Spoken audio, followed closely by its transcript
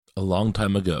a long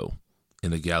time ago,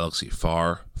 in a galaxy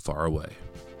far, far away.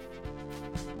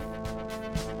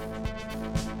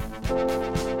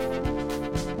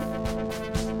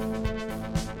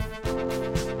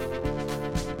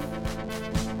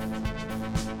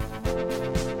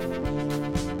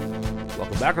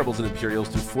 Welcome back, Rebels and Imperials,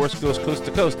 to Force Ghost Coast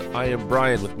to Coast. I am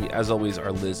Brian. With me, as always,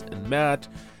 are Liz and Matt.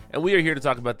 And we are here to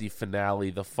talk about the finale,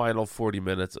 the final 40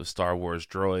 minutes of Star Wars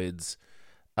Droids.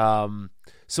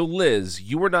 So Liz,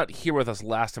 you were not here with us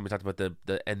last time we talked about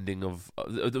the ending of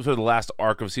sort of the last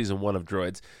arc of season 1 of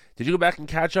Droids. Did you go back and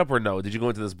catch up, or no? Did you go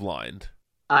into this blind?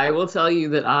 I will tell you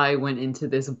that I went into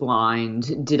this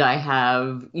blind. Did I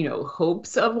have,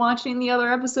 hopes of watching the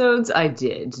other episodes? I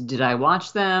did. Did I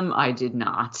watch them? I did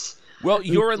not. Well,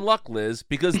 you're in luck, Liz,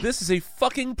 because this is a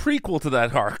fucking prequel to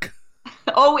that arc.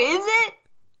 Oh, is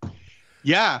it?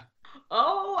 Yeah.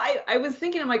 Oh, I was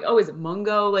thinking, I'm like, is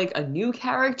Mungo like a new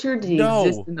character? Did he No.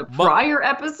 exist in the prior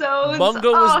episodes?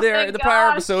 Mungo was there thank in the prior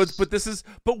gosh. episodes,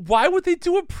 but why would they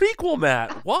do a prequel,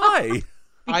 Matt? Why?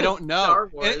 I don't know. Star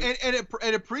Wars. And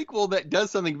a prequel that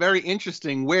does something very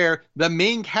interesting where the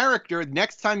main character,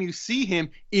 next time you see him,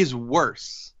 is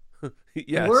worse.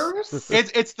 Yes. Worse?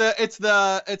 It's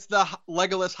the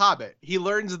Legolas Hobbit. He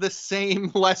learns the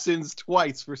same lessons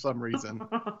twice for some reason.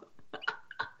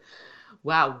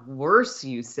 Wow, worse,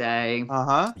 you say?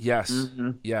 Uh-huh. Yes.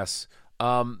 Mm-hmm. Yes.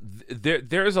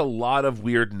 There's a lot of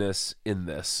weirdness in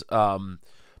this. But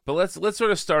let's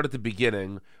sort of start at the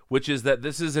beginning, which is that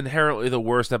this is inherently the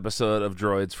worst episode of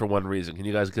Droids for one reason. Can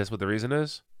you guys guess what the reason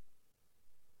is?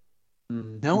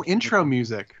 No intro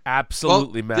music.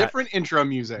 Absolutely, Well, Matt. different intro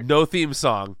music. No theme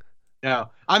song. No.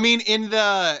 I mean,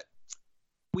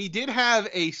 we did have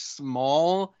a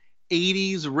small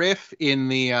 80s riff in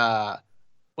the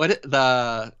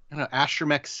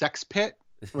Astromech sex pit,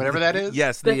 whatever that is.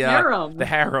 Yes, The harem. The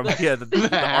harem. Yeah, the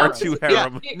harem. R2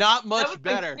 harem. Yeah, not That much was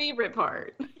better. my favorite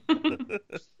part.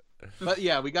 But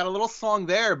yeah, we got a little song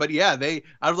there. But yeah,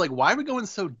 I was like, why are we going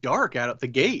so dark out of the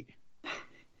gate?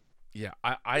 Yeah,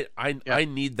 I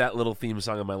need that little theme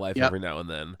song in my life every now and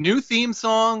then. New theme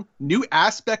song, new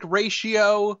aspect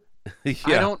ratio. Yeah.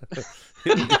 I don't.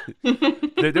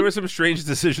 there were some strange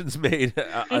decisions made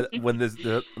when this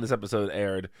episode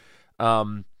aired.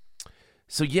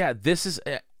 So yeah, this is.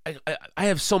 I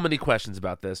have so many questions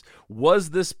about this.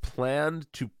 Was this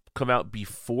planned to come out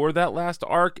before that last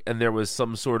arc, and there was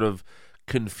some sort of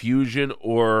confusion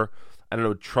or, I don't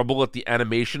know, trouble at the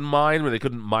animation mine where they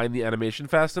couldn't mine the animation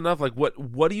fast enough? Like, what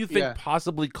do you think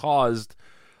possibly caused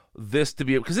this to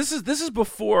be? Because this is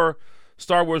before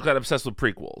Star Wars got obsessed with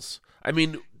prequels. I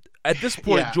mean, at this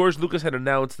point, George Lucas had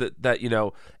announced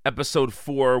that Episode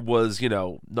 4 was,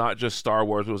 not just Star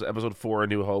Wars, it was Episode 4, A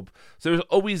New Hope. So there was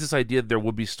always this idea that there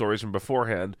would be stories from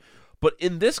beforehand. But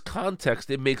in this context,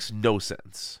 it makes no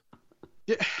sense.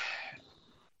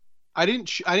 I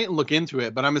didn't look into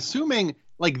it, but I'm assuming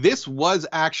like this was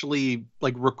actually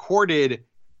like recorded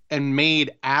and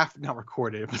made not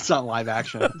recorded, it's not live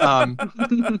action.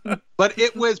 But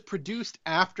it was produced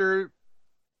after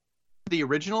the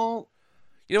original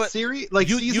series, like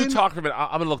you season. You talk for a minute.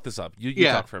 I'm gonna look this up. You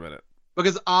talk for a minute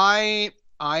because I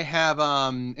have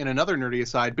in another nerdy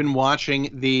aside been watching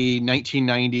the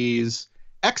 1990s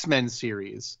X-Men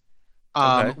series,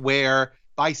 where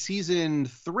by season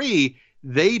 3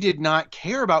 they did not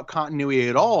care about continuity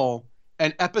at all,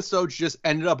 and episodes just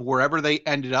ended up wherever they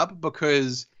ended up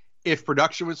because if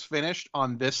production was finished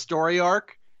on this story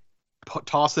arc,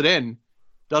 toss it in.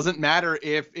 Doesn't matter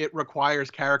if it requires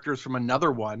characters from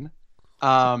another one.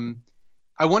 I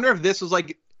wonder if this was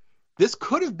this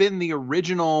could have been the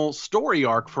original story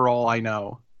arc for all I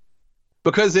know,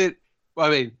 because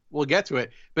we'll get to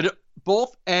it, but it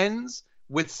both ends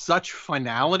with such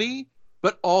finality,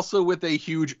 but also with a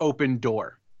huge open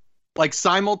door, like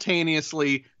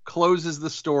simultaneously closes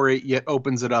the story yet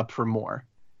opens it up for more.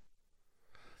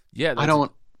 Yeah,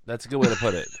 that's a good way to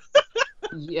put it.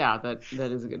 Yeah, that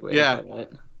is a good way to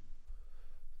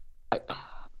put it.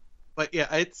 But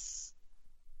yeah, it's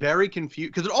very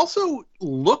confused because it also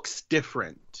looks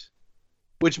different,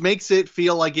 which makes it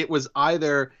feel like it was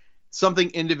either something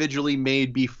individually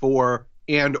made before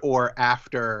and or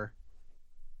after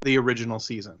the original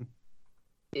season.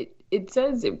 It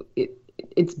says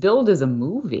it's billed as a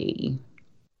movie.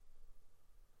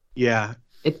 Yeah.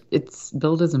 It's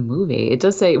billed as a movie. It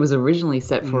does say it was originally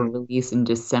set for release in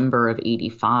December of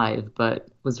 85, but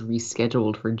was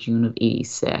rescheduled for June of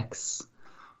 86.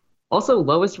 Also,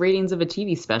 lowest ratings of a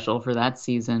TV special for that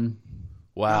season.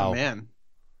 Wow. Oh, man.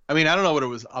 I mean, I don't know what it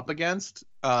was up against,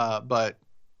 but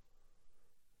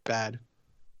bad.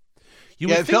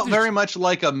 It felt very much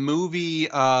like a movie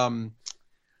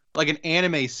like an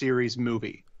anime series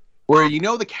movie where you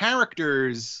know the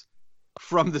characters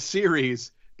from the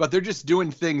series, but they're just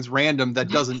doing things random that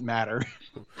doesn't matter.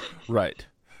 Right.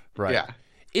 Yeah.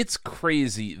 It's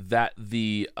crazy that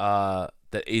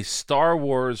that a Star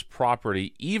Wars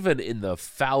property, even in the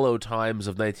fallow times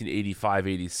of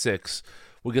 1985-86,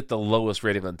 will get the lowest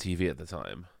rating on TV at the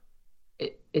time.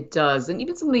 It does, and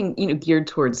even something geared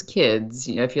towards kids.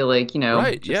 I feel like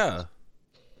right, just,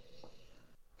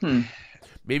 yeah.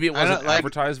 Maybe it wasn't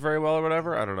advertised very well or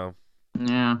whatever. I don't know.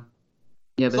 Yeah.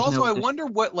 There's also, I wonder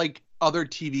what like other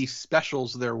TV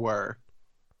specials there were.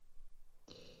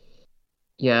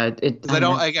 Yeah, I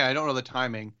don't know the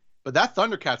timing, but that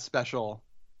Thundercats special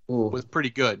was pretty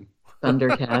good.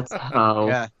 Thundercats. Oh.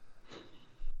 Yeah.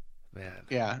 Man.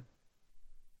 Yeah.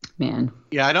 Man.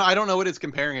 Yeah, I don't know what it's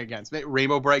comparing against.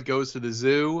 Rainbow Bright Goes to the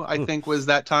Zoo, I think, was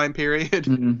that time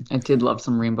period. I did love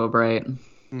some Rainbow Bright.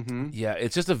 Mm-hmm. Yeah,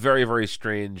 it's just a very, very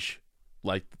strange.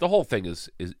 Like the whole thing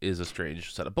is a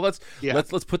strange setup. But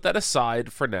let's put that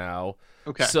aside for now.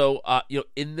 Okay. So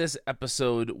in this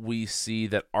episode we see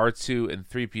that R2 and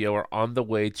 3PO are on the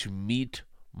way to meet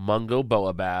Mungo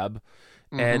Boabab.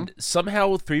 And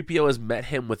somehow 3PO has met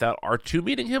him without R2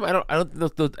 meeting him. I don't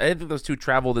think those two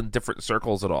traveled in different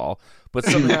circles at all. But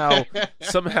somehow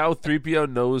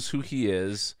 3PO knows who he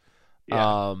is.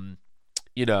 Yeah. And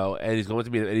he's going to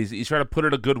meet him, and he's trying to put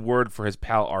in a good word for his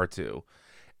pal R2.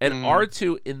 And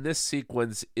R2 in this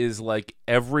sequence is like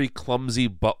every clumsy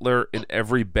butler in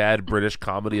every bad British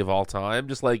comedy of all time.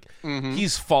 Just like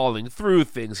he's falling through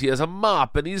things. He has a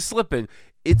mop and he's slipping.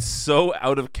 It's so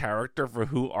out of character for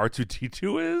who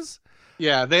R2-D2 is.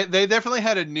 Yeah, they definitely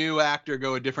had a new actor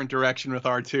go a different direction with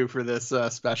R2 for this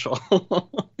special.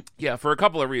 Yeah, for a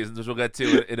couple of reasons, which we'll get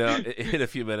to in a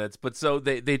few minutes. But so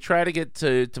they try to get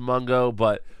to Mungo,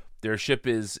 but their ship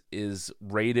is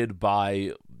raided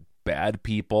by bad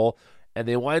people, and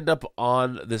they wind up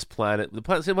on this planet.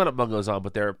 The same planet Mungo's on,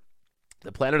 but the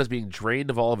planet is being drained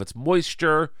of all of its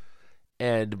moisture,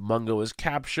 and Mungo is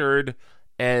captured,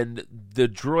 and the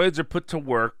droids are put to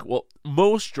work. Well,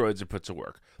 most droids are put to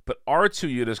work, but R2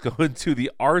 units go into the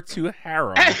R2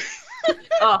 harem.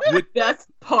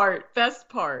 Best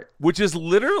part. Which is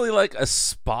literally like a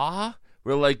spa.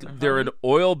 Where like they're in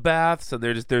oil baths, and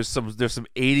there's some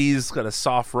 80s kind of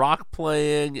soft rock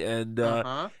playing, and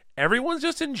everyone's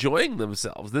just enjoying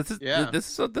themselves. This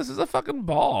is a fucking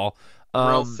ball.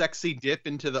 Real sexy dip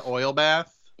into the oil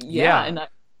bath. Yeah. And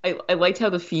I liked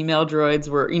how the female droids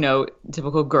were,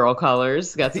 typical girl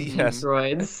colors. Got some pink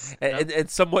droids. And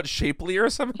somewhat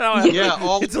shapelier somehow. Yeah,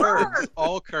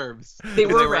 all curves. They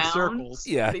were round circles.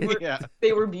 Yeah.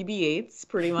 They were BB-8s,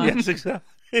 pretty much. Yes,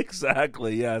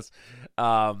 exactly, yes.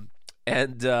 So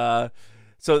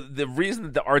the reason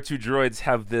that the R2 droids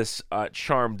have this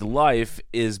charmed life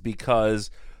is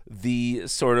because the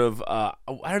sort of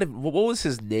what was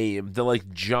his name? The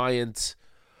like giant.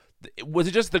 Was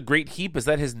it just the Great Heap? Is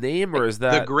that his name, or is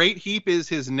that the Great Heap? Is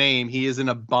his name? He is an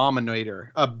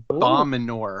abominor.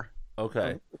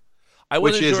 Okay, I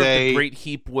wasn't sure if the Great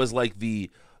Heap was like the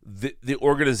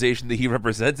organization that he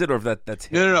represented, or if that's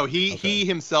him. No. He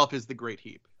himself is the Great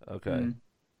Heap. Okay.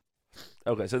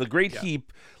 Okay, so the Great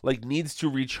Heap like needs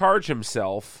to recharge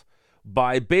himself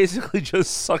by basically just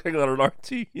sucking on an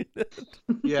R2 unit.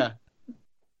 Yeah.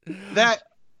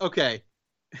 Okay.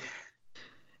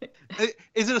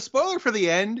 Is it a spoiler for the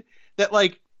end that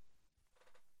like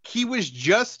he was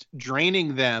just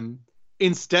draining them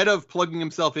instead of plugging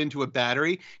himself into a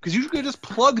battery? Because you could just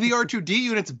plug the R2D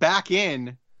units back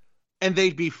in and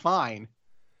they'd be fine.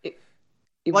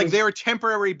 They were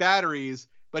temporary batteries,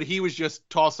 but he was just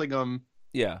tossing them.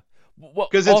 Yeah.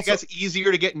 Because it gets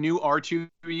easier to get new R2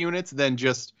 units than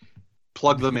just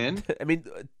plug them in. I mean,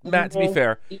 Matt, to be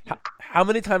fair, how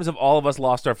many times have all of us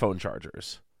lost our phone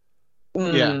chargers?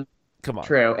 Yeah. Come on.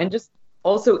 True. And just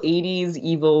also 80s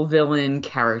evil villain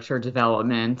character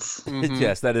development.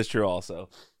 Yes, that is true also.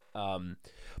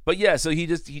 But yeah, so he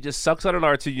just sucks on an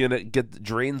R2 unit,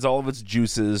 drains all of its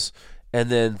juices, and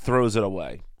then throws it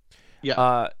away.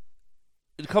 Yeah.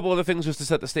 A couple other things just to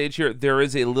set the stage here. There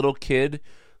is a little kid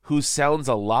who sounds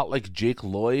a lot like Jake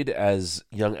Lloyd as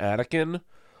young Anakin,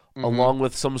 along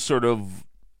with some sort of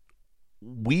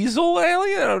weasel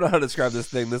alien. I don't know how to describe this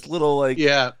thing. This little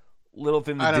little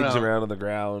thing that digs around on the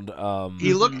ground.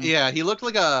 He looked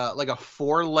like a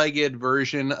four-legged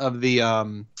version of the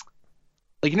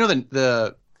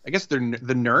the I guess they're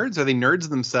the nerds. Are they nerds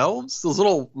themselves? Those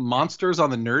little monsters on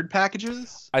the nerd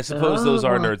packages? I suppose those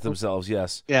are nerds themselves,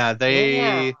 yes. Yeah,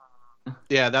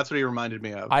 that's what he reminded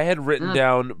me of. I had written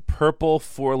down purple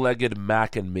four-legged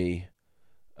Mac and Me.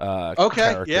 Okay,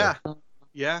 character.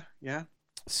 yeah.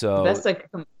 The So best I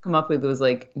could come up with was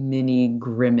like mini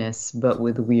Grimace, but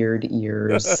with weird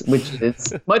ears, which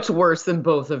is much worse than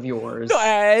both of yours. no,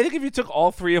 I think if you took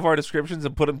all three of our descriptions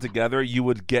and put them together, you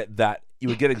would get that. You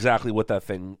would get exactly what that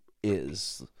thing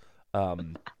is.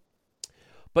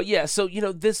 But yeah, so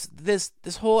this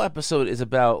whole episode is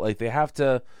about like they have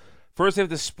to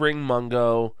spring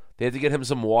Mungo. They have to get him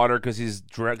some water because he's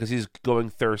going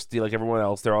thirsty like everyone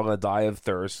else. They're all gonna die of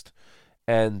thirst,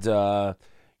 and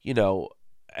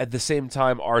at the same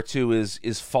time, R2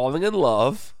 is falling in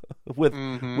love with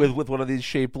with one of these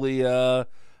shapely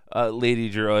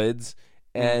lady droids,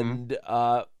 and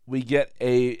we get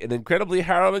an incredibly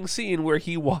harrowing scene where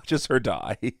he watches her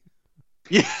die.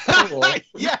 Yeah. Cool.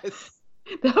 Yes.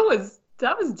 That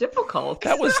was difficult.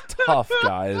 That was tough,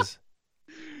 guys.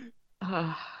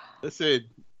 Listen,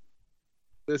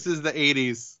 this is the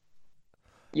 80s.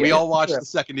 Yeah, We all watched true. the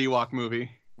second Ewok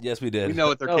movie. Yes, we did. We know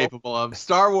what they're Oh. capable of.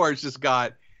 Star Wars just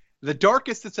got the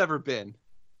darkest it's ever been.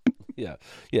 Yeah.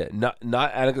 Not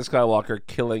Anakin Skywalker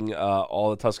killing all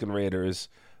the Tusken Raiders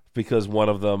because one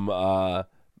of them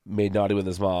made naughty with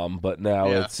his mom, but now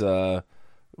Yeah. it's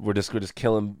we're just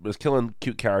killing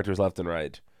cute characters left and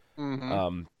right.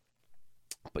 Mm-hmm.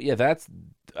 But yeah, that's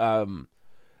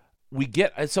we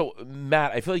get. So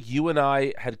Matt, I feel like you and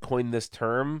I had coined this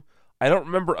term. I don't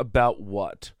remember about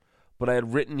what, but I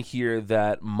had written here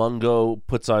that Mungo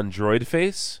puts on droid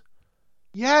face.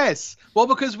 Yes. Well,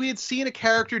 because we had seen a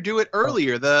character do it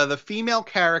earlier. The female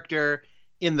character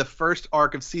in the first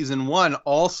arc of season 1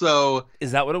 also.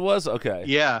 Is that what it was? Okay.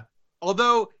 Yeah.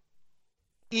 Although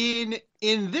in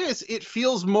this, it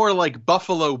feels more like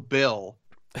Buffalo Bill.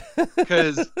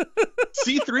 Because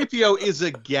C-3PO is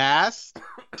aghast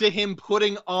to him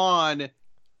putting on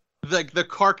the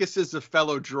carcasses of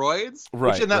fellow droids.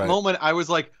 Right, Which in that right. moment I was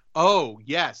like, oh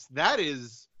yes,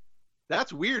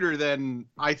 that's weirder than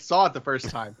I saw it the first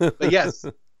time. But yes,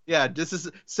 yeah, this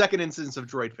is second instance of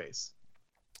droid face.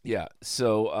 Yeah.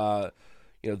 So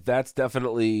that's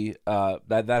definitely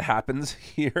that happens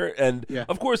here, and Yeah.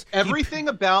 of course Everything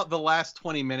about the last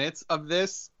 20 minutes of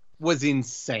this was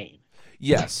insane.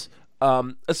 Yes.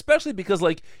 Especially because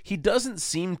like he doesn't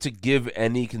seem to give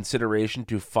any consideration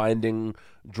to finding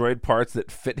droid parts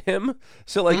that fit him.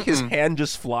 So like his hand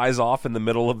just flies off in the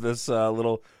middle of this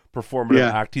little performative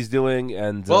act he's doing,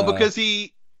 and Well, because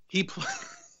he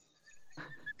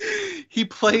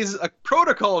plays a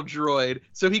protocol droid,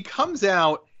 so he comes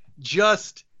out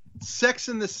just Sex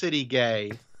in the City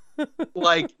gay,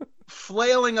 like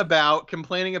flailing about,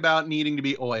 complaining about needing to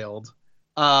be oiled.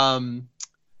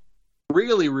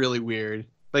 Really, really weird.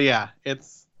 But yeah,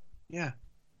 yeah,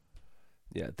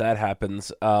 that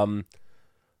happens.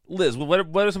 Liz,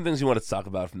 what are some things you want to talk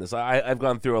about from this? I've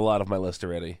gone through a lot of my list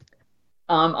already.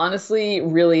 Honestly,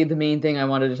 really, the main thing I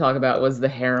wanted to talk about was the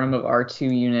harem of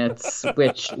R2 units,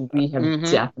 which we have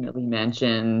definitely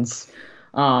mentioned.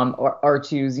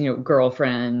 R2's,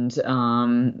 girlfriend,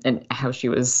 and how she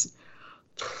was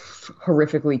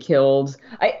horrifically killed.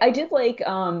 I did like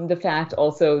the fact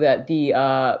also that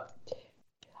the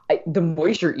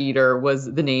moisture eater was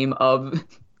the name of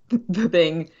the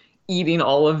thing eating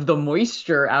all of the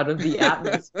moisture out of the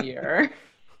atmosphere.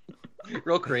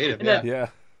 real creative. And Yeah. Yeah.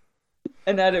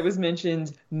 And that it was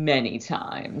mentioned many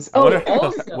times. I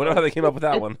Also, wonder how they came up with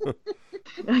that one.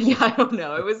 yeah, I don't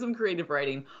know. It was some creative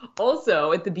writing.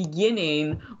 Also, at the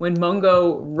beginning, when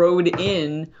Mungo rode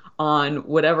in on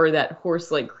whatever that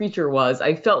horse-like creature was,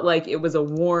 I felt like it was a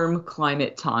warm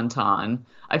climate tauntaun.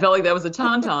 I felt like that was a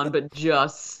tauntaun, but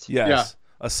just Yes.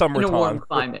 A summer in a warm tauntaun.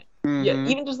 climate. Yeah,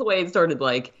 even just the way it started,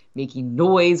 like making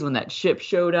noise when that ship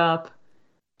showed up.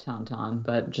 Tauntaun,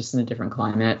 but just in a different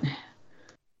climate.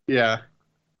 Yeah.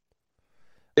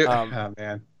 Oh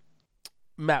man.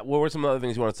 Matt, what were some other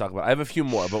things you want to talk about? I have a few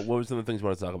more, but what were some of the things you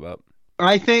want to talk about?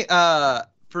 I think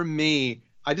for me,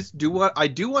 I do want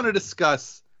to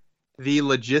discuss the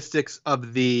logistics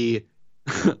of the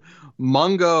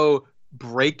Mungo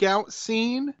breakout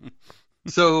scene.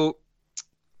 So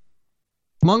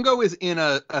Mungo is in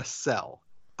a cell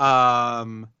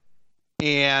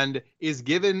and is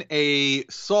given a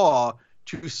saw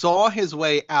to saw his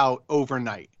way out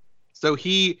overnight. So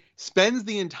he spends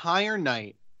the entire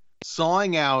night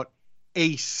sawing out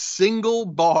a single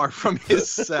bar from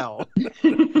his cell.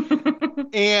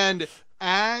 And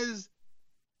as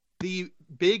the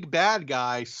big bad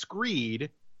guy, Screed,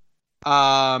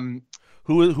 Who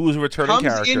is a returning comes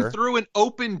character? in through an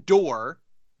open door,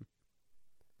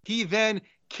 he then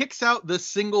kicks out the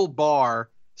single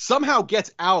bar, somehow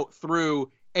gets out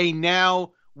through a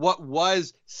now what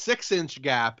was 6-inch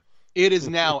gap. It is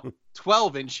now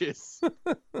 12 inches.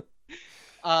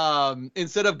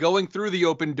 Instead of going through the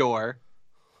open door,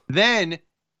 then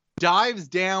dives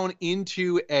down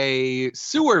into a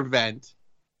sewer vent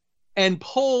and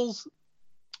pulls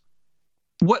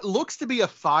what looks to be a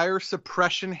fire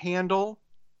suppression handle,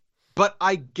 but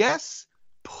I guess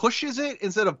pushes it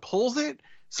instead of pulls it,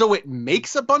 so it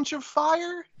makes a bunch of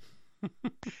fire,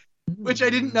 which I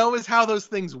didn't know is how those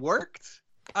things worked.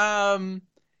 And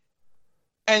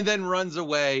then runs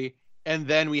away, and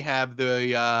then we have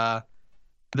the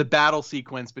battle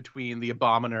sequence between the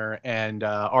Abominator and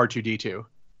R2-D2,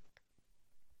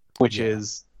 which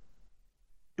is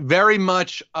very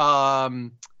much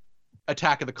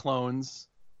Attack of the Clones.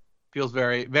 Feels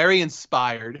very, very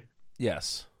inspired.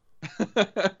 Yes.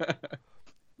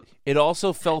 It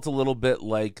also felt a little bit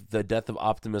like the death of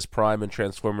Optimus Prime in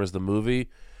Transformers the movie,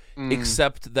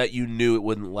 except that you knew it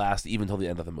wouldn't last even until the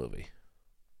end of the movie.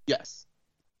 Yes.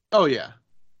 Oh, yeah.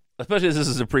 Especially as this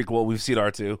is a prequel, we've seen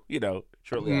R2,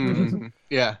 shortly after this.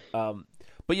 Yeah.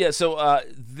 But yeah, so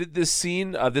this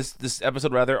scene, this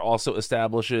episode rather, also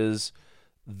establishes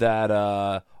that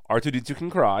R2-D2 can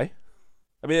cry.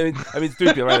 I mean,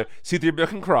 3PO, right? C-3PO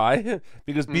can cry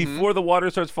because before the water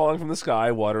starts falling from the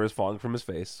sky, water is falling from his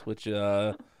face, which,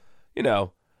 I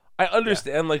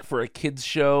understand, like, for a kid's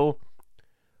show,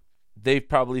 they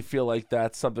probably feel like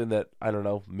that's something that, I don't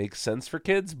know, makes sense for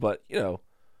kids, but,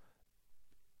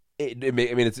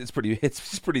 it's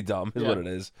pretty dumb is what it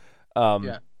is.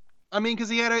 Yeah. I mean, because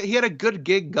he had a good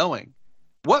gig going.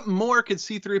 What more could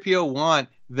C-3PO want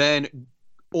than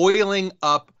oiling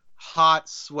up hot,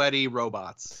 sweaty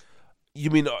robots? You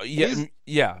mean,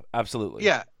 yeah, absolutely.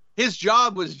 Yeah. His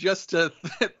job was just to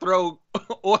throw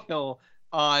oil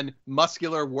on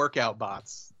muscular workout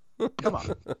bots. Come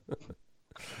on.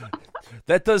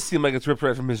 That does seem like it's ripped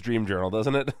right from his dream journal,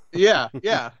 doesn't it? Yeah.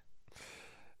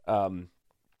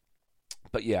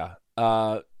 But yeah.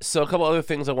 So a couple other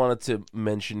things I wanted to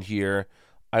mention here.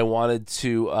 I wanted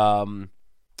to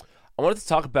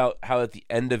talk about how at the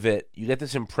end of it, you get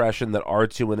this impression that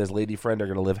R2 and his lady friend are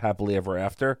going to live happily ever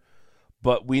after.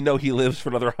 But we know he lives for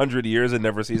another 100 years and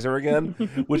never sees her again,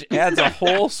 which adds a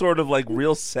whole sort of like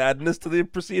real sadness to the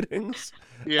proceedings.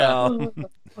 Yeah.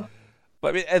 But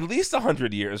I mean, at least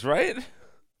 100 years, right?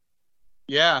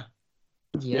 Yeah.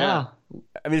 Yeah.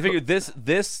 I mean, figure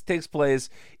this takes place,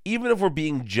 even if we're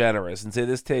being generous and say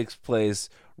this takes place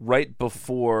right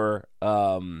before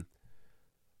A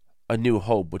New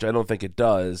Hope, which I don't think it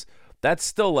does. That's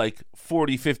still like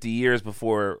 40, 50 years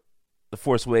before The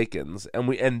Force Awakens,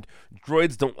 and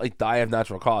droids don't like die of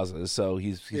natural causes, so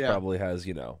he's probably has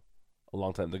a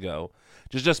long time to go.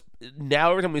 Just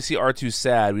now, every time we see R2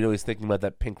 sad, we know he's thinking about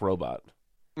that pink robot.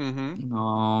 Mm-hmm.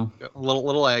 Aww.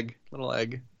 Little egg.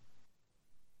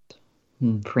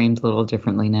 Framed a little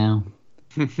differently now.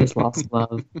 His lost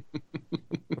love.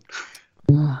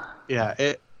 Yeah,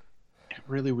 it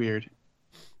really weird.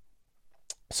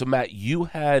 So Matt, you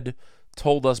had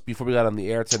told us before we got on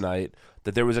the air tonight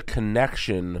that there was a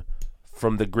connection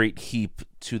from the Great Heap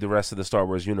to the rest of the Star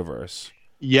Wars universe.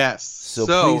 Yes. So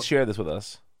please share this with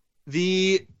us.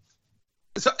 It's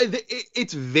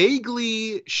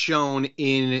vaguely shown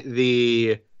in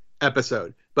the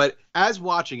episode, but as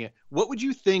watching it, what would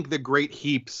you think the Great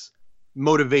Heap's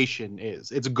motivation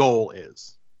is? Its goal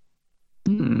is?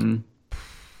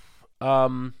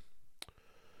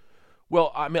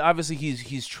 Well, I mean, obviously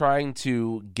he's trying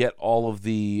to get all of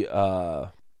the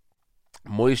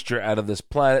moisture out of this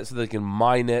planet so they can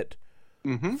mine it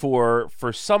for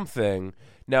something.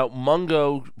 Now,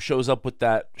 Mungo shows up with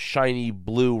that shiny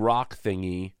blue rock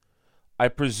thingy. I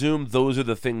presume those are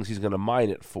the things he's going to mine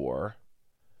it for.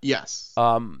 Yes.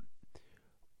 Are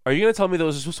you going to tell me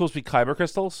those are supposed to be kyber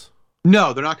crystals?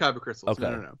 No, they're not kyber crystals. Okay.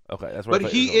 No. Okay, that's what.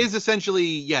 But he is essentially,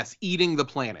 yes, eating the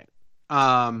planet.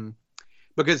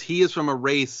 Because he is from a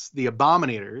race, the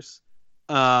Abominators,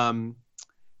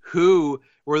 who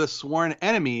were the sworn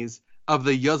enemies of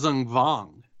the Yuzhong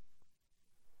Vong.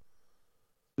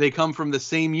 They come from the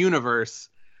same universe,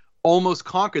 almost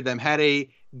conquered them, had a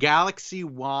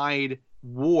galaxy-wide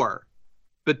war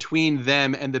between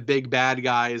them and the big bad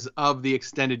guys of the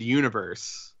extended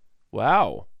universe.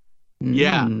 Wow.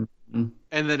 Yeah. And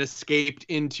then escaped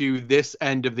into this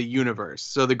end of the universe.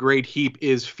 So the Great Heap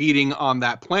is feeding on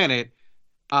that planet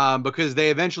because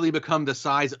they eventually become the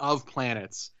size of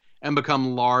planets and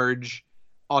become large,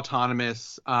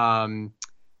 autonomous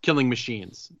killing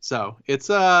machines. So it's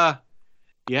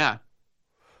yeah.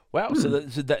 Wow. So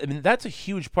that's a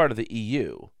huge part of the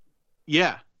EU.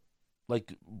 Yeah.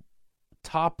 Like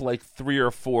top 3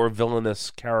 or 4 villainous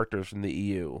characters from the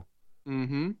EU.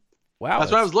 Mm-hmm. Wow.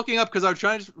 That's what I was looking up because I was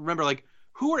trying to remember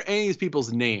who are any of these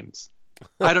people's names?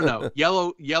 I don't know.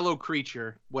 Yellow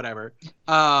creature, whatever.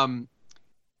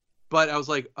 but I was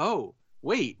like, oh,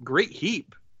 wait, Great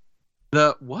Heap.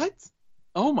 The what?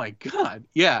 Oh my God.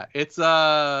 Yeah, it's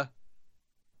I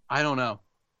don't know.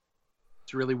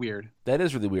 It's really weird. That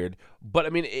is really weird. But I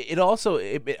mean, it also,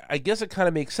 I guess it kind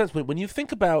of makes sense when you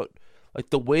think about like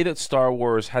the way that Star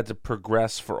Wars had to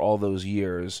progress for all those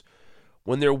years,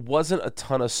 when there wasn't a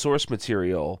ton of source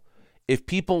material. If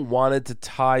people wanted to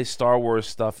tie Star Wars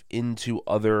stuff into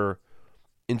other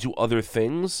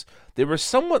things, they were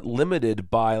somewhat limited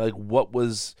by like what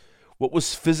was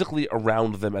physically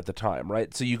around them at the time,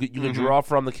 right? So you could draw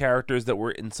from the characters that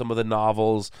were in some of the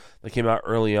novels that came out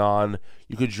early on.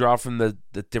 You could draw from the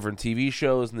different TV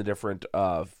shows and the different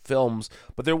films,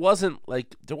 but there wasn't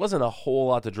a whole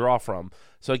lot to draw from.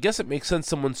 So I guess it makes sense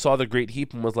someone saw the Great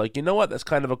Heap and was like, you know what, that's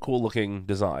kind of a cool looking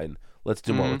design. Let's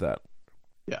do more with that.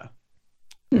 Yeah.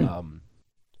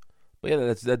 But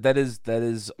yeah, that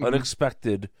is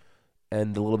unexpected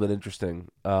and a little bit interesting.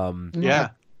 Yeah.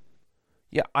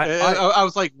 Yeah, I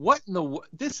was like, what in the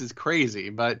this is crazy,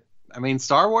 but I mean,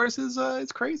 Star Wars is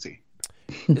it's crazy.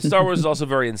 Star Wars is also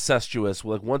very incestuous.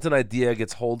 Like once an idea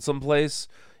gets hold someplace,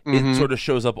 it sort of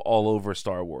shows up all over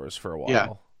Star Wars for a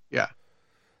while. Yeah.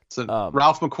 So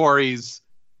Ralph McQuarrie's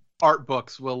art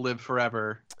books will live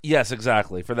forever. Yes,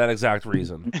 exactly, for that exact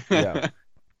reason. Yeah.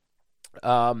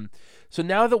 So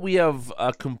now that we have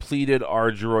completed our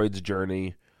droid's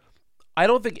journey, I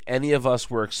don't think any of us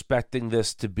were expecting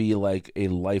this to be like a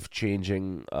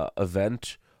life-changing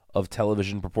event of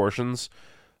television proportions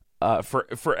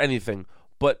for anything.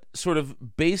 But sort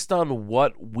of based on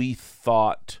what we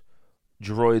thought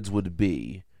droids would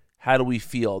be, how do we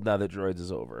feel now that droids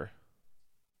is over?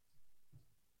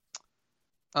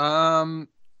 I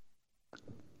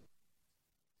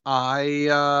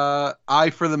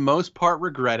for the most part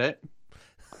regret it.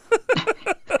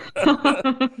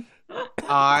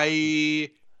 I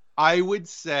would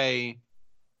say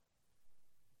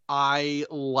I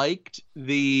liked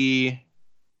this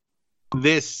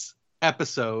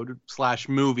episode /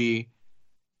 movie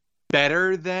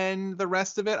better than the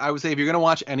rest of it. I would say if you're gonna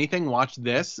watch anything, watch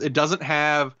this. It doesn't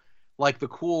have like the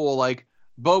cool like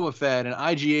Boba Fett and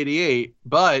IG-88,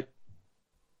 but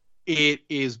it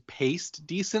is paced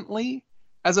decently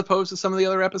as opposed to some of the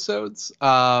other episodes.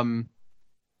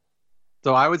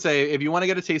 So I would say if you want to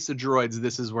get a taste of droids,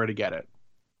 this is where to get it.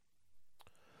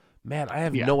 Man, I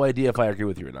have no idea if I agree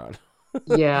with you or not.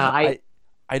 Yeah,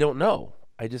 I don't know.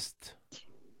 I just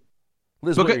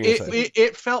Liz, because what are you gonna say?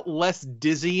 it felt less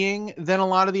dizzying than a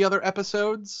lot of the other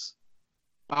episodes.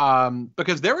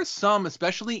 Because there was some,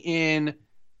 especially in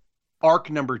arc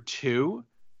number 2,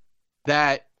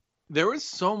 that there was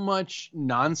so much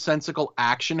nonsensical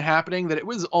action happening that it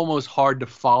was almost hard to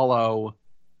follow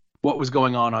what was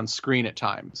going on screen at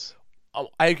times.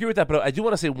 I agree with that, but I do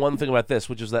want to say one thing about this,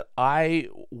 which is that I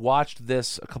watched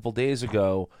this a couple days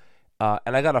ago,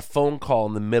 and I got a phone call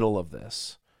in the middle of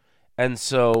this. And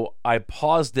so I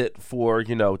paused it for,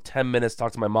 10 minutes,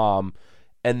 talked to my mom,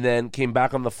 and then came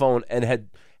back on the phone and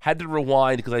had to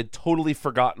rewind because I'd totally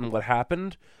forgotten what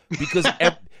happened. Because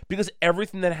because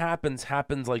everything that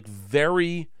happens like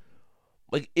very,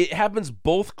 like it happens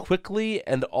both quickly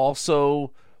and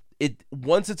also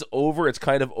once it's over, it's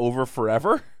kind of over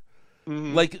forever.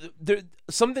 Mm-hmm. Like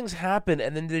some things happen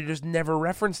and then they're just never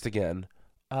referenced again.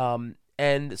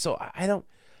 And so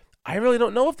I really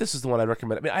don't know if this is the one I'd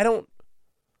recommend. I mean, I don't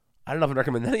know if I'd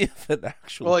recommend any of it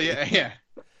actually. Well, yeah.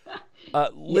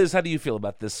 Liz, how do you feel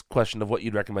about this question of what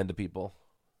you'd recommend to people?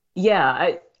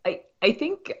 Yeah, I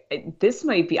think this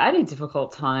might be. I had a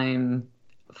difficult time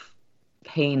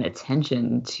paying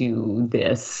attention to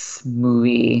this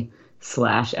movie /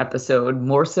 episode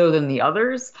more so than the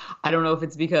others. I don't know if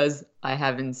it's because I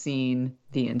haven't seen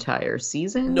the entire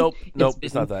season. Nope.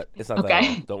 It's not that. It's not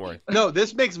okay. That. Don't worry. No,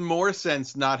 this makes more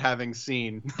sense not having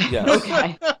seen. Yes.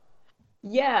 Okay.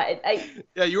 Yeah.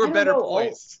 Yeah, you were better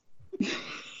poised.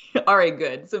 All right,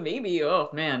 good. So maybe, oh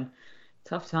man,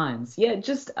 tough times. Yeah,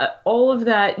 just all of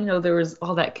that, there was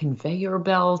all that conveyor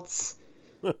belts.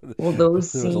 Well, those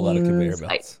scenes. There was a lot of conveyor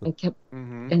belts. I kept,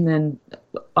 and then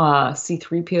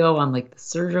C-3PO on like the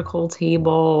surgical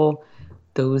table.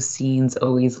 Those scenes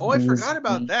always. Oh, I forgot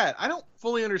about that. I don't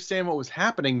fully understand what was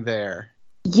happening there.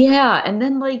 Yeah, and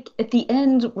then like at the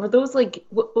end, were those like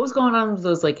what was going on with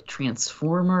those like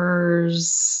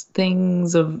Transformers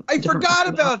things of? I forgot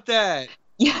about that.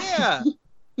 Yeah.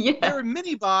 Yeah. There were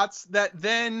mini bots that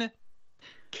then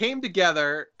came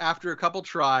together after a couple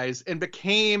tries and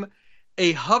became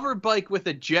a hover bike with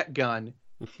a jet gun,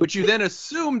 which you then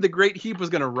assumed the Great Heap was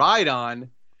going to ride on.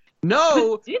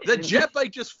 No, the jet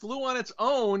bike just flew on its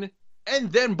own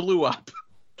and then blew up.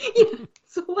 Yeah.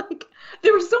 So like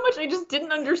there was so much I just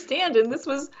didn't understand, and this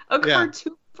was a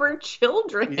cartoon for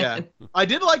children. Yeah. I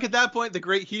did like at that point the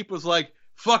Great Heap was like,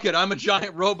 fuck it, I'm a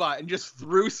giant robot, and just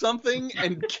threw something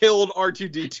and killed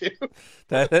R2D2.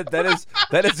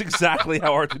 That is exactly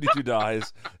how R2D2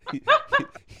 dies.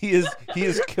 He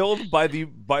is killed by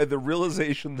the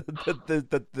realization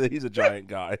that he's a giant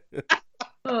guy.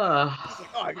 Oh,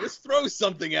 I just throw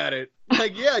something at it.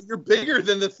 Like, yeah, you're bigger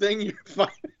than the thing you're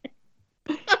fighting.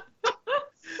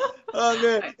 Oh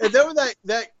man! And then when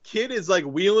that kid is like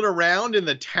wheeling around in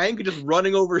the tank, just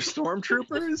running over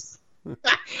stormtroopers.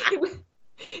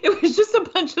 It was just a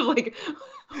bunch of like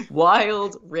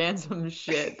wild, random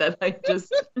shit that I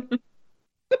just.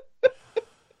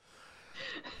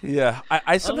 Yeah,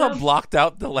 I somehow blocked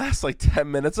out the last like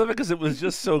 10 minutes of it because it was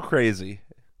just so crazy.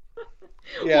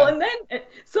 Yeah. Well, and then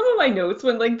some of my notes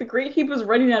when like the Great Heap was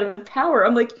running out of power,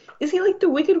 I'm like, is he like the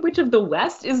Wicked Witch of the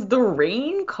West? Is the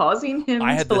rain causing him?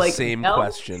 I had to, the like, same melt?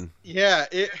 question. Yeah,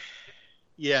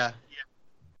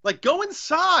 like go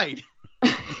inside.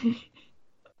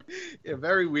 Yeah,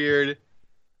 very weird.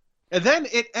 And then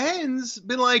it ends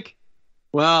been like,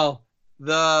 well,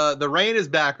 the rain is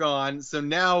back on, so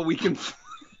now we can.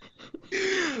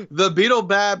 The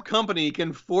Beetlebab company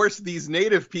can force these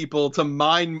native people to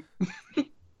mine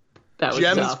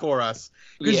gems for us.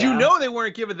 Because you know they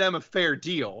weren't giving them a fair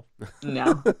deal.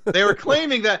 No. They were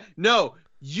claiming that, no,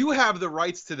 you have the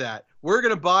rights to that. We're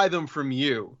going to buy them from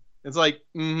you. It's like,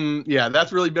 yeah,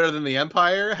 that's really better than the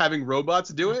Empire, having robots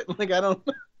do it. Like, I don't...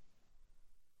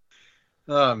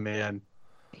 Oh, man.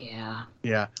 Yeah.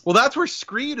 Yeah. Well, that's where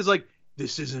Screed is like,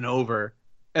 this isn't over.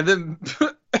 And then...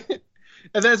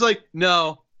 And then it's like,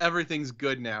 no, everything's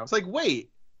good now. It's like, wait,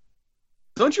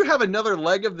 don't you have another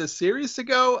leg of this series to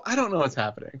go? I don't know what's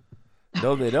happening.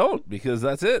 No, they don't, because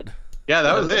that's it. Yeah,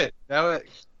 that was it. That was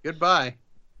goodbye.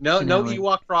 No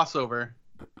Ewok crossover.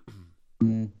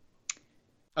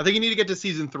 I think you need to get to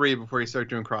season 3 before you start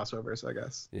doing crossovers, I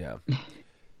guess. Yeah.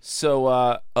 So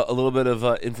a little bit of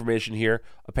information here.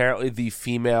 Apparently, the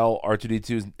female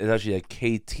R2D2 is actually a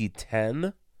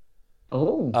KT-10.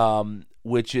 Oh.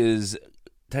 Which is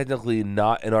technically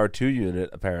not an R2 unit,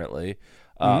 apparently.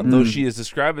 Though she is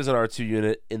described as an R2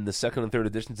 unit in the second and third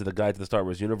editions of the Guide to the Star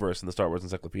Wars Universe and the Star Wars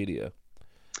Encyclopedia.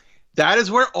 That is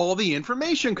where all the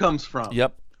information comes from.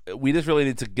 Yep. We just really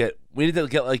need to get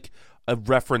like a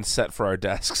reference set for our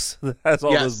desks that has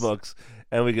all those books.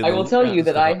 And we can. I will tell you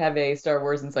that I have a Star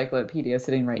Wars Encyclopedia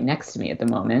sitting right next to me at the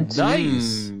moment.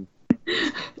 Nice.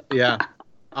 Yeah.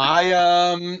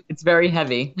 It's very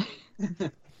heavy.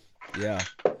 Yeah.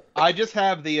 I just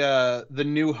have the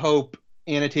New Hope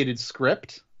annotated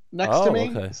script next to me.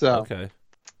 Okay. So okay.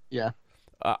 Yeah.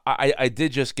 I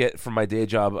did just get from my day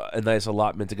job a nice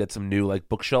allotment to get some new like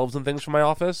bookshelves and things for my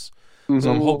office. Mm-hmm.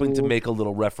 So I'm hoping to make a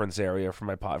little reference area for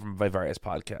from my various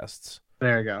podcasts.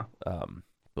 There you go.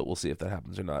 But we'll see if that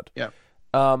happens or not. Yeah.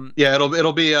 Yeah,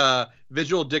 it'll be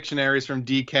visual dictionaries from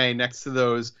DK next to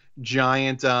those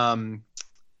giant baseball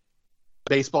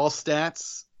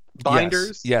stats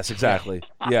binders. Yes, exactly.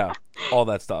 Yeah, all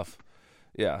that stuff.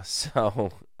 Yeah.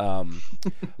 So,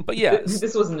 but yeah,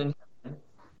 this was an inheritance.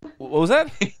 What was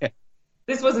that?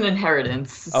 This was an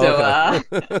inheritance. So,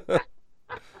 okay.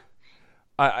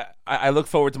 I look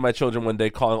forward to my children one day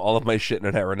calling all of my shit an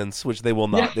inheritance, which they will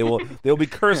not. They will be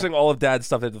cursing all of Dad's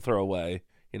stuff they have to throw away.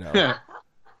 You know.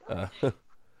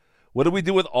 What do we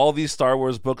do with all these Star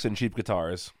Wars books and cheap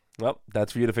guitars? Well,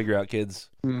 that's for you to figure out, kids.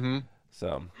 Mm-hmm.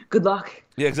 So good luck.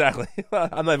 Yeah, exactly.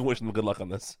 I'm not even wishing them good luck on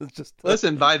this. It's just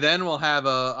listen. By then, we'll have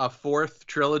a fourth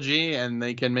trilogy, and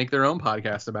they can make their own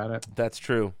podcast about it. That's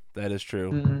true. That is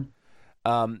true.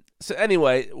 Mm-hmm. So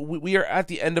anyway, we are at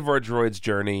the end of our droid's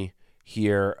journey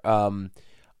here. I'm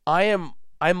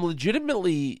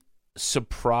legitimately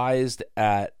surprised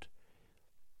at.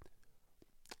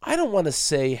 I don't want to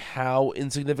say how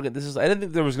insignificant this is. I didn't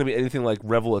think there was going to be anything like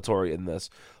revelatory in this,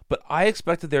 but I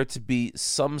expected there to be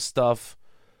some stuff.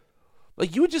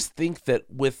 Like you would just think that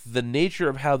with the nature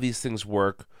of how these things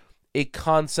work, a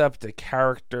concept, a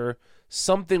character,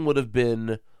 something would have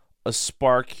been a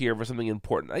spark here for something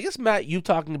important. I guess Matt, you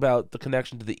talking about the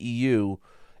connection to the EU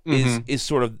is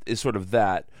sort of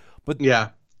that. But yeah.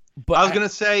 But I was gonna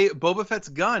say Boba Fett's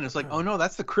gun. It's like, oh no,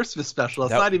 that's the Christmas special.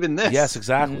 It's not even this. Yes,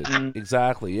 exactly,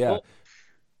 exactly. Yeah. Well,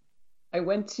 I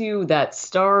went to that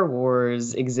Star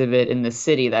Wars exhibit in the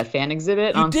city, that fan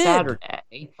exhibit on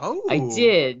Saturday. Oh, I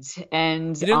did,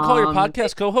 and you didn't call your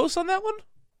podcast co-host on that one?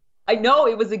 I know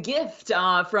it was a gift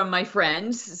from my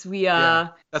friend. We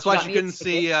that's why she couldn't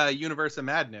see Universe of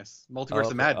Madness,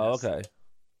 Multiverse of Madness. Oh, okay.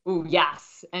 Ooh,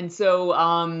 yes. And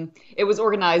so it was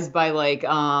organized by like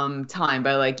time,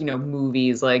 by like,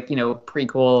 movies, like,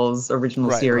 prequels, original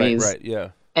series. Right, yeah.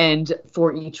 And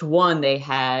for each one they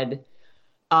had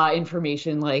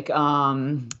information like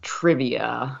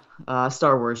trivia,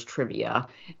 Star Wars trivia.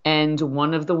 And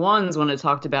one of the ones when it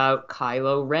talked about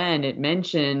Kylo Ren, it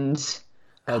mentioned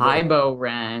Kybo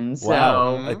Ren.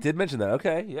 Wow, So I did mention that.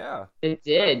 Okay, yeah. it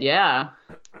did, yeah.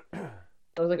 I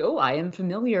was like, oh, I am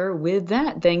familiar with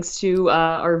that thanks to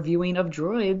our viewing of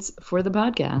droids for the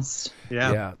podcast.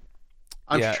 Yeah.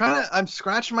 I'm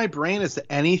scratching my brain as to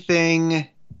anything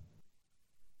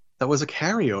that was a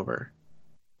carryover.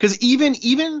 Because even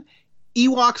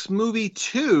Ewoks movie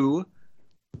 2,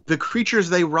 the creatures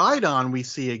they ride on we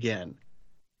see again.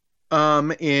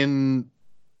 In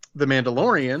The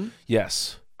Mandalorian.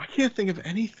 Yes. I can't think of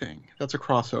anything that's a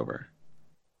crossover.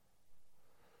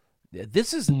 Yeah,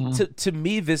 this is to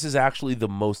me, this is actually the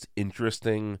most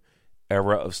interesting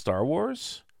era of Star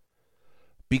Wars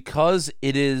because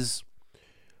it's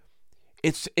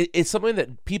something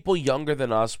that people younger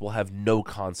than us will have no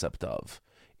concept of.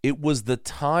 It was the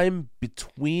time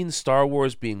between Star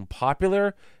Wars being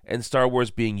popular and Star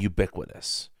Wars being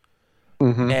ubiquitous.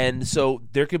 Mm-hmm. And so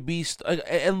there could be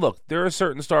and look, there are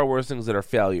certain Star Wars things that are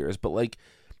failures, but like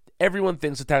everyone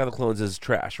thinks Attack of the Clones is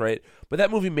trash, right? But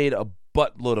that movie made a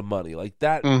buttload of money. Like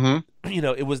that,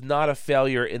 it was not a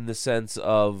failure in the sense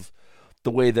of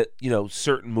the way that,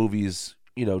 certain movies,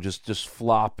 just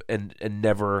flop and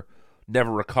never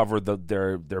recover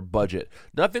their budget.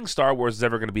 Nothing Star Wars is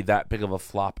ever going to be that big of a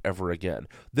flop ever again.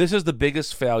 This is the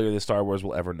biggest failure that Star Wars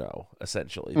will ever know,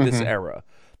 essentially, this era.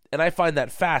 And I find that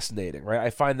fascinating, right? I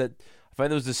find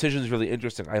those decisions really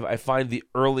interesting. I find the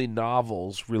early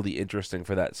novels really interesting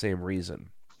for that same reason.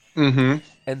 And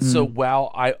so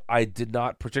while I did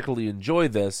not particularly enjoy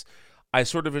this, I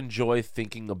sort of enjoy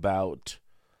thinking about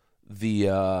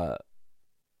I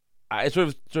sort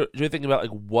of enjoy thinking about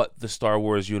like what the Star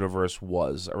Wars universe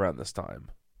was around this time.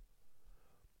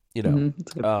 That's a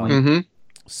good point.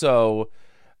 So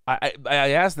I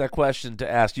asked that question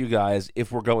to ask you guys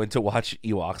if we're going to watch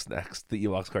Ewoks next, the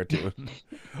Ewoks cartoon,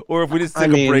 or if we just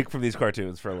take a break from these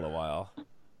cartoons for a little while.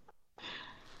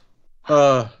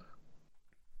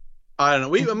 I don't know.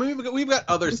 We've got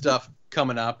other stuff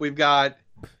coming up. We've got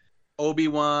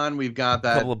Obi-Wan. We've got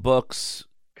that couple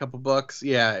books.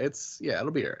 Yeah,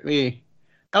 it'll be here.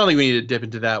 I don't think we need to dip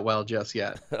into that well just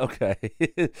yet. Okay,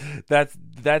 that's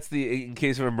the in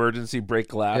case of emergency break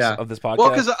glass of this podcast.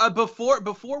 Well, because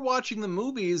before watching the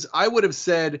movies, I would have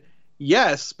said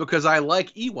yes because I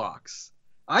like Ewoks.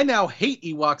 I now hate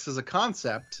Ewoks as a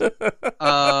concept.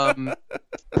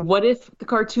 What if the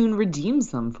cartoon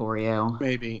redeems them for you?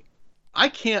 Maybe. I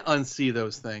can't unsee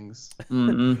those things.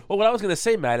 Well, what I was going to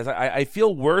say, Matt, is I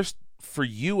feel worse for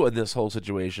you in this whole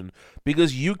situation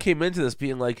because you came into this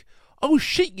being like, oh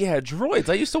shit, yeah, droids.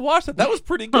 I used to watch that. That was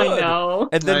pretty good. I know.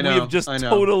 And then we have just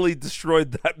totally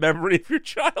destroyed that memory of your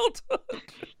childhood.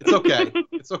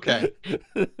 It's okay.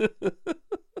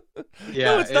 Yeah,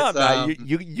 no, it's not, Matt.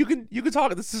 You can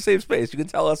talk. This is the safe space. You can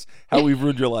tell us how we've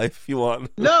ruined your life if you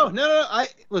want. No. I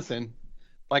listen.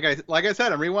 Like I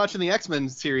said, I'm rewatching the X-Men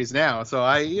series now. So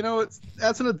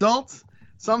as an adult,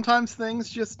 sometimes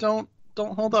things just don't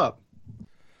hold up.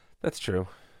 That's true.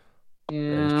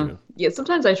 Yeah. Yeah,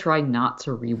 sometimes I try not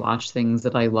to rewatch things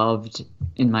that I loved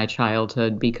in my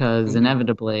childhood because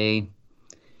inevitably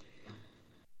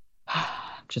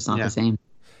just not the same.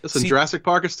 Listen, Jurassic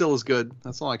Park is still as good.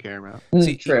 That's all I care about.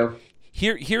 True.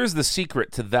 Here's the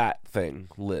secret to that thing,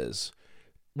 Liz,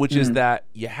 which is that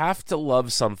you have to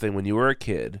love something when you were a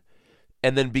kid,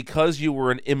 and then because you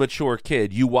were an immature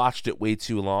kid, you watched it way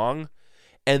too long.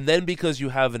 And then because you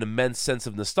have an immense sense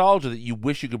of nostalgia that you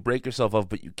wish you could break yourself of,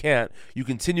 but you can't, you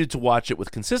continue to watch it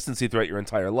with consistency throughout your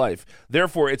entire life.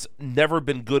 Therefore, it's never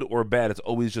been good or bad. It's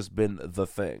always just been the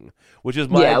thing, which is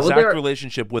my exact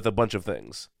relationship with a bunch of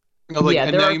things. And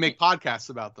now you make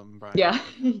podcasts about them, Brian. Yeah.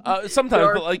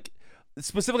 Sometimes, but like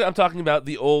specifically, I'm talking about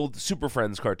the old Super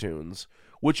Friends cartoons,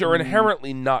 which are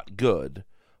inherently not good.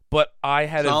 But I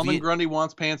had Solomon Grundy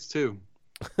wants pants too.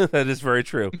 That is very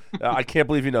true. I can't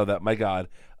believe you know that. My God.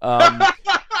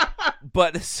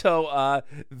 But so I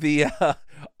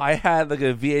had like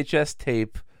a VHS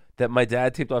tape that my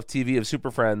dad taped off TV of Super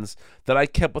Friends that I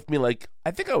kept with me. Like I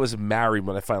think I was married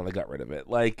when I finally got rid of it.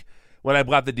 Like when I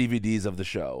bought the DVDs of the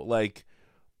show. Like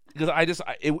because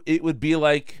it would be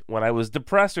like when I was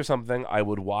depressed or something, I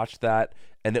would watch that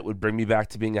and it would bring me back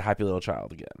to being a happy little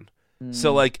child again.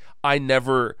 So like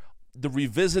the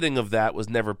revisiting of that was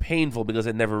never painful because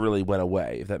it never really went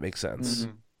away, if that makes sense.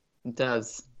 It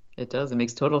does. It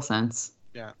makes total sense.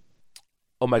 Yeah.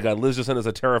 Oh my God, Liz just sent us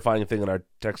a terrifying thing in our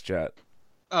text chat.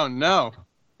 Oh no.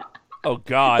 Oh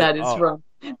God. That is from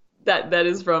that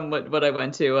is from what I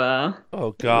went to.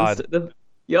 Oh God.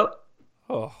 Yep.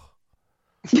 Oh.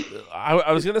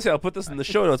 I was gonna say I'll put this in the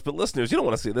show notes, but listeners, you don't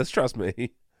want to see this. Trust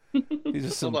me.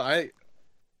 These are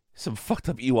some fucked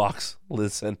up Ewoks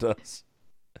Liz sent us.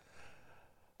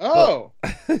 Oh.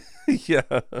 Yeah.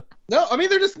 No, I mean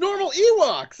they're just normal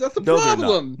Ewoks. That's the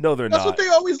problem. No, they're not. That's not. what they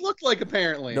always looked like,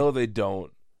 apparently. No, they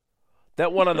don't.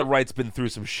 That one on the right's been through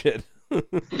some shit. He's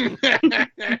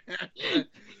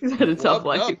had a tough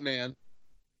life, up, man.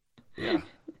 Yeah.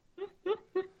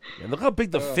 And look how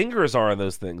big the fingers are on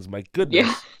those things. My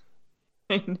goodness.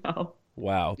 Yeah. I know.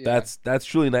 Wow, yeah. That's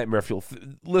truly nightmare fuel.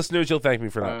 Listeners, you'll thank me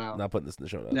for not putting this in the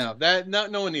show notes.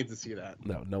 No one needs to see that.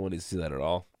 No one needs to see that at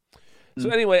all. So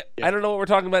anyway, I don't know what we're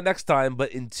talking about next time,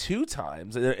 but in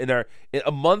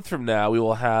a month from now, we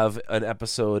will have an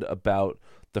episode about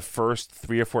the first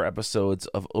 3 or 4 episodes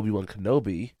of Obi-Wan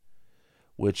Kenobi,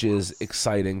 which is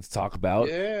exciting to talk about.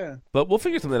 Yeah. But we'll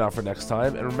figure something out for next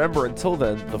time. And remember, until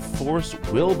then, the Force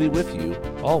will be with you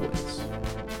always.